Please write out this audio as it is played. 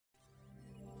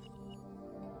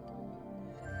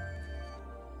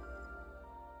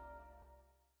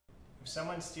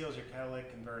someone steals your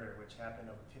catalytic converter, which happened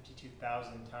over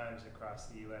 52,000 times across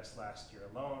the US last year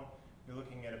alone, you're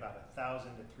looking at about $1,000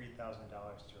 to $3,000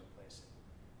 to replace it.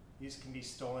 These can be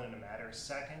stolen in a matter of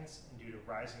seconds, and due to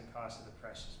rising costs of the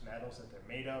precious metals that they're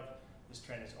made of, this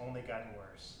trend has only gotten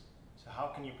worse. So how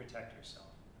can you protect yourself?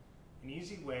 An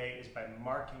easy way is by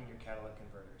marking your catalytic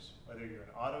converters. Whether you're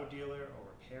an auto dealer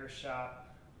or repair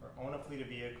shop, or own a fleet of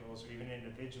vehicles, or even an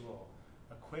individual,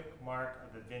 a quick mark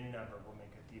of the VIN number will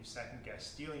make a thief second guess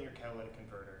stealing your catalytic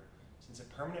converter, since a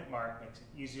permanent mark makes it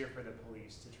easier for the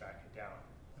police to track it down.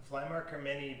 The FlyMarker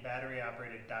Mini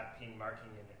battery-operated dot peen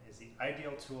marking unit is the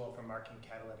ideal tool for marking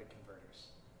catalytic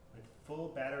converters. With full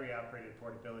battery-operated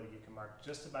portability, you can mark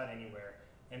just about anywhere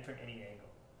and from any angle.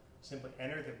 Simply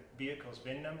enter the vehicle's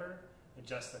VIN number,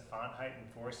 adjust the font height and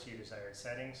force to your desired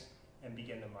settings, and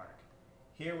begin the mark.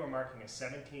 Here we're marking a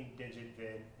 17-digit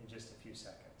VIN in just a few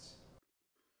seconds.